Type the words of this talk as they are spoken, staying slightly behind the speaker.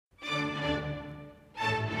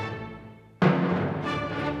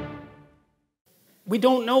We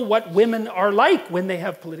don't know what women are like when they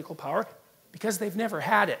have political power because they've never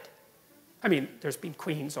had it. I mean, there's been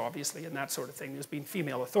queens, obviously, and that sort of thing. There's been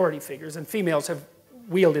female authority figures, and females have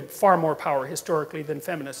wielded far more power historically than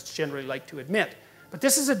feminists generally like to admit. But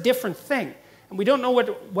this is a different thing. And we don't know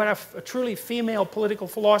what a truly female political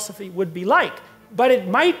philosophy would be like. But it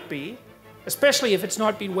might be, especially if it's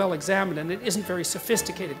not been well examined and it isn't very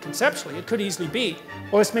sophisticated conceptually. It could easily be,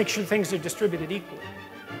 well, let's make sure things are distributed equally.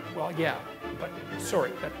 Well, yeah, but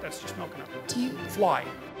sorry, that's just not going to fly.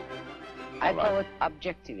 I call it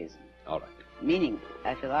objectivism. All right. Meaning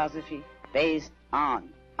a philosophy based on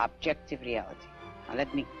objective reality. Now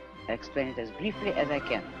let me explain it as briefly as I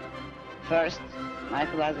can. First, my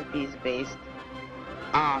philosophy is based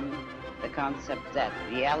on the concept that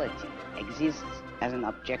reality exists as an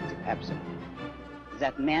objective absolute.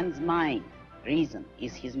 That man's mind, reason,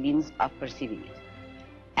 is his means of perceiving it.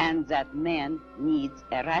 And that man needs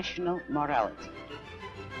a rational morality.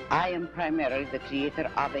 I am primarily the creator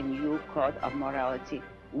of a new code of morality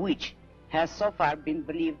which has so far been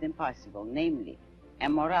believed impossible, namely a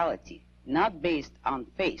morality not based on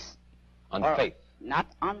faith. On faith? Not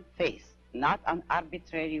on faith, not on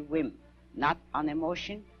arbitrary whim, not on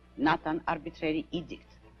emotion, not on arbitrary edict,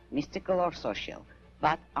 mystical or social,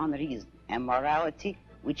 but on reason, a morality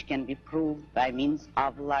which can be proved by means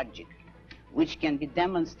of logic, which can be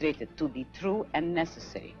demonstrated to be true and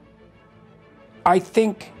necessary. I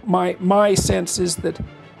think my sense is that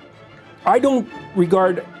I don't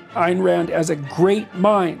regard Ayn Rand as a great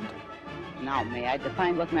mind. Now, may I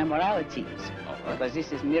define what my morality is? Because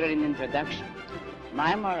this is merely an introduction.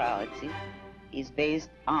 My morality is based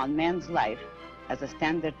on man's life as a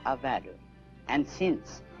standard of value. And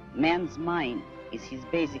since man's mind is his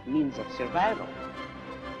basic means of survival,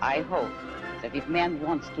 I hold that if man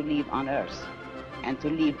wants to live on earth and to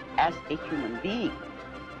live as a human being,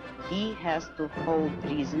 he has to hold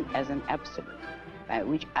reason as an absolute, by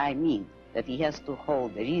which I mean that he has to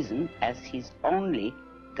hold reason as his only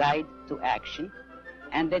guide to action,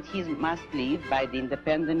 and that he must live by the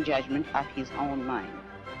independent judgment of his own mind,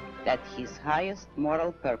 that his highest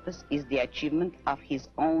moral purpose is the achievement of his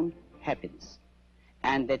own happiness,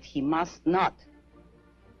 and that he must not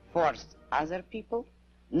force other people,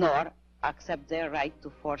 nor accept their right to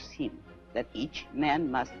force him, that each man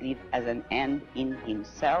must live as an end in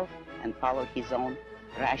himself and follow his own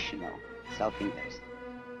rational self-interest.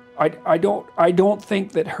 I don't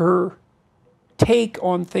think that her take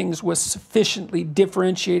on things was sufficiently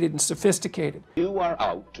differentiated and sophisticated. You are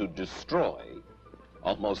out to destroy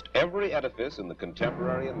almost every edifice in the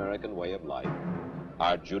contemporary American way of life.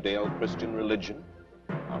 Our Judeo-Christian religion,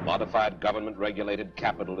 our modified government-regulated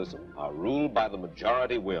capitalism, our rule by the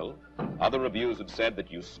majority will. Other reviews have said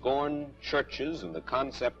that you scorn churches and the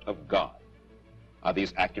concept of God. Are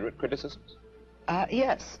these accurate criticisms?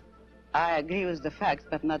 Yes, I agree with the facts,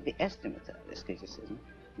 but not the estimate of this criticism.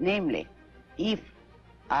 Namely, if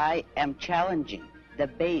I am challenging the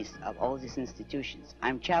base of all these institutions,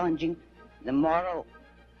 I'm challenging the moral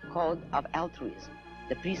code of altruism,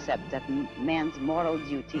 the precept that man's moral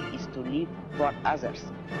duty is to live for others,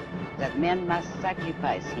 that man must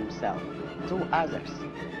sacrifice himself to others,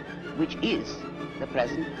 which is the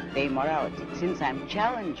present-day morality. Since I'm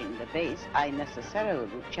challenging the base, I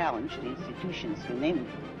necessarily would challenge the institutions you named,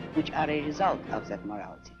 which are a result of that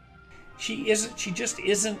morality. She just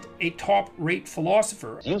isn't a top-rate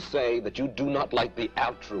philosopher. You say that you do not like the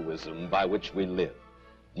altruism by which we live.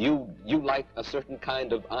 You like a certain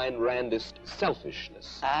kind of Ayn Randist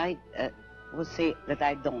selfishness. I would say that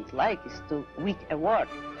I don't like is too weak a word.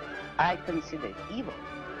 I consider it evil.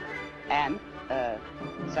 And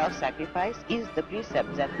self-sacrifice is the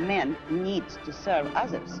precept that man needs to serve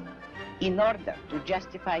others in order to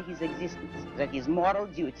justify his existence, that his moral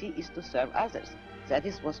duty is to serve others. That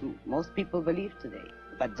is what most people believe today.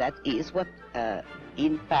 But that is what,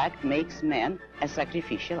 in fact, makes man a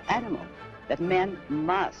sacrificial animal. That man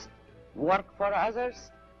must work for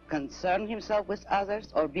others, concern himself with others,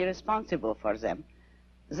 or be responsible for them.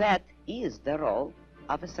 That is the role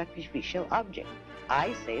of a sacrificial object.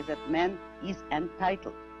 I say that man is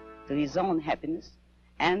entitled to his own happiness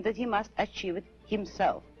and that he must achieve it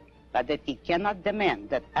himself, but that he cannot demand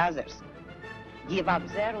that others give up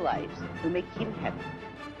their lives to make him happy.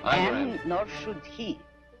 And nor should he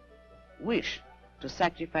wish to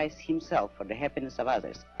sacrifice himself for the happiness of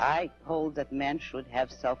others. I hold that man should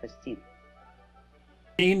have self-esteem.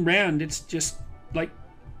 Ayn Rand, it's just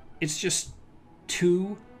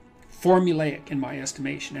too formulaic in my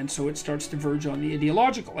estimation, and so it starts to verge on the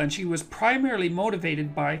ideological. And she was primarily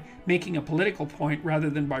motivated by making a political point rather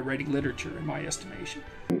than by writing literature, in my estimation.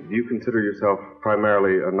 Do you consider yourself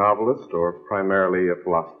primarily a novelist or primarily a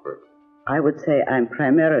philosopher? I would say I'm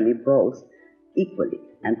primarily both equally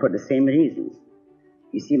and for the same reasons.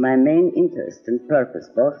 You see, my main interest and purpose,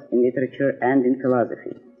 both in literature and in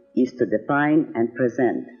philosophy, is to define and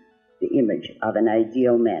present the image of an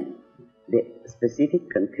ideal man, the specific,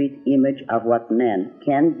 concrete image of what man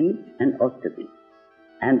can be and ought to be.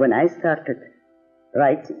 And when I started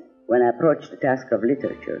writing, when I approached the task of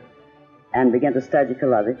literature and began to study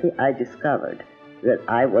philosophy, I discovered that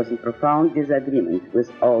I was in profound disagreement with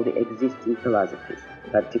all the existing philosophies,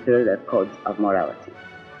 particularly their codes of morality.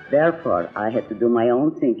 Therefore, I had to do my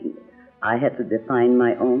own thinking. I had to define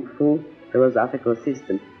my own full philosophical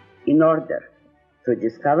system in order to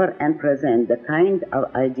discover and present the kind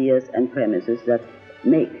of ideas and premises that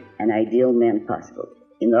make an ideal man possible,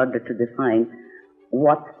 in order to define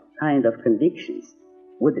what kind of convictions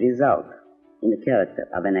would result in the character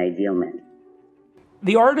of an ideal man.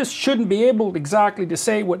 The artist shouldn't be able exactly to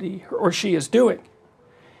say what he or she is doing.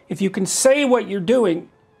 If you can say what you're doing,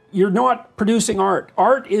 you're not producing art.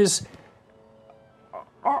 Art is,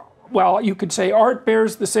 well, you could say art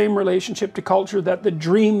bears the same relationship to culture that the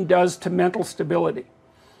dream does to mental stability.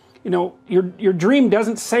 You know, your dream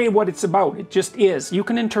doesn't say what it's about, it just is. You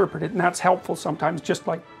can interpret it, and that's helpful sometimes, just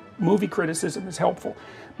like movie criticism is helpful.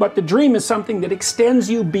 But the dream is something that extends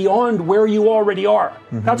you beyond where you already are.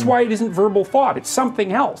 Mm-hmm. That's why it isn't verbal thought, it's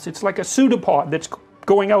something else. It's like a pseudopod that's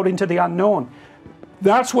going out into the unknown.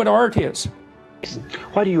 That's what art is.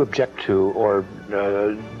 Why do you object to, or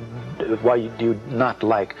why do you not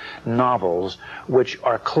like novels which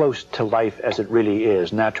are close to life as it really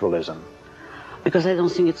is, naturalism? Because I don't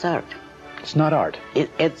think it's art. It's not art.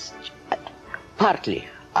 It's partly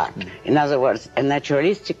art. In other words, a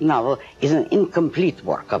naturalistic novel is an incomplete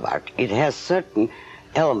work of art. It has certain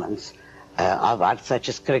elements of art, such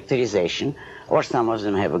as characterization, or some of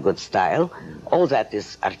them have a good style. All that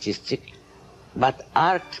is artistic. But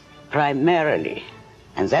art primarily,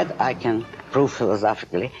 and that I can prove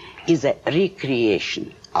philosophically, is a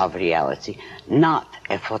recreation of reality, not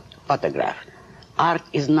a photograph. Art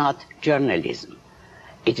is not journalism.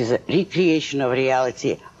 It is a recreation of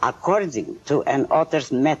reality according to an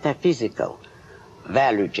author's metaphysical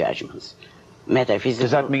value judgments. Metaphysical.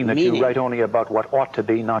 Does that mean that you write only about what ought to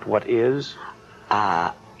be, not what is?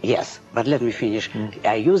 Yes, but let me finish.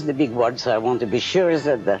 I use the big word, so I want to be sure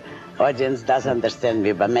that the audience does understand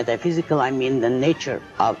me. By metaphysical, I mean the nature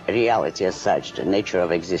of reality as such, the nature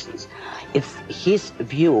of existence. It's his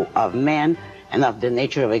view of man and of the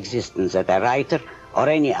nature of existence that a writer or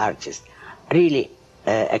any artist really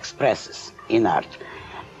expresses in art.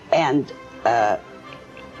 And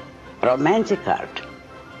romantic art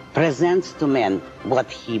presents to man what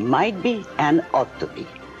he might be and ought to be.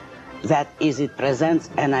 That is, it presents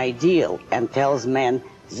an ideal and tells man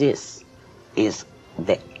this is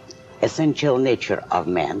the essential nature of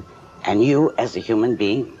man, and you as a human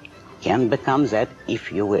being can become that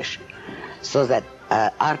if you wish. So that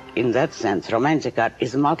art, in that sense, romantic art,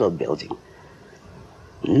 is model building.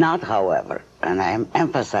 Not, however, and I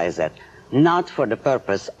emphasize that, not for the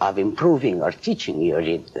purpose of improving or teaching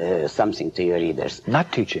your something to your readers.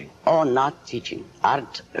 Not teaching. Oh, not teaching.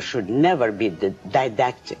 Art should never be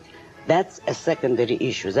didactic. That's a secondary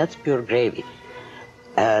issue. That's pure gravy.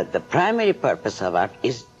 The primary purpose of art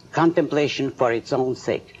is contemplation for its own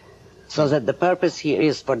sake. So that the purpose here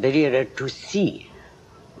is for the reader to see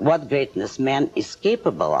what greatness man is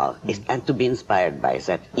capable of and to be inspired by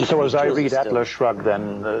that. So as I read Atlas Shrugged,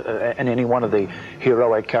 then, and any one of the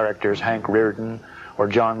heroic characters, Hank Rearden or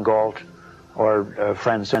John Galt or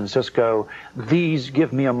Francisco, these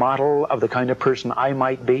give me a model of the kind of person I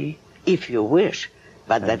might be? If you wish,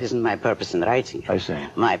 but that isn't my purpose in writing. I see.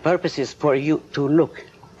 My purpose is for you to look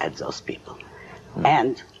at those people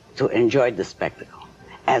and to enjoy the spectacle.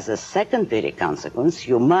 As a secondary consequence,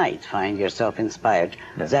 you might find yourself inspired.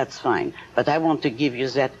 Yeah. That's fine. But I want to give you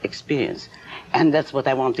that experience. And that's what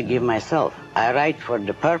I want to give myself. I write for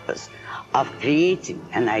the purpose of creating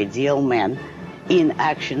an ideal man in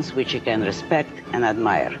actions which you can respect and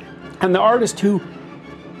admire. And the artist who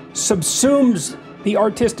subsumes the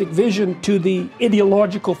artistic vision to the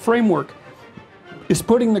ideological framework is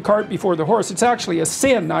putting the cart before the horse. It's actually a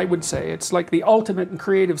sin, I would say. It's like the ultimate in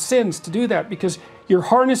creative sins to do that, because you're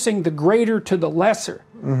harnessing the greater to the lesser.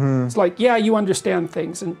 Mm-hmm. It's like, yeah, you understand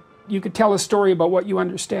things, and you could tell a story about what you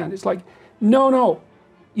understand. It's like, no,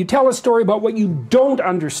 you tell a story about what you don't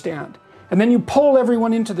understand, and then you pull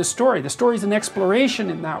everyone into the story. The story's an exploration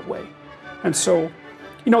in that way. And so,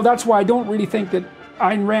 you know, that's why I don't really think that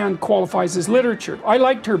Ayn Rand qualifies as literature. I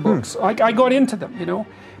liked her books. I got into them, you know,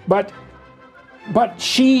 but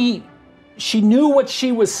she she knew what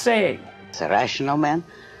she was saying. He's a rational man,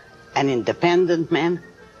 an independent man,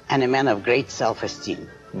 and a man of great self-esteem.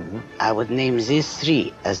 I would name these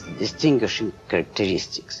three as distinguishing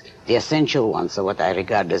characteristics, the essential ones of what I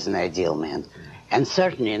regard as an ideal man. And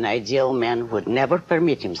certainly an ideal man would never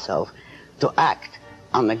permit himself to act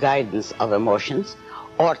on the guidance of emotions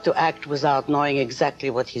or to act without knowing exactly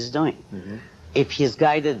what he's doing. If he's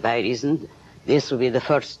guided by reason, this will be the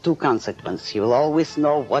first two consequences. He will always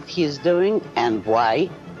know what he is doing and why,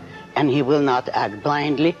 and he will not act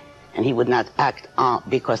blindly, and he would not act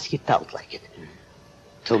because he felt like it.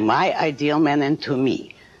 To my ideal man and to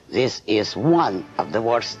me, this is one of the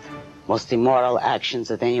worst, most immoral actions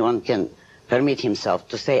that anyone can permit himself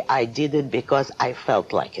to say, I did it because I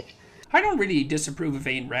felt like it. I don't really disapprove of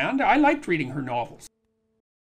Ayn Rand. I liked reading her novels.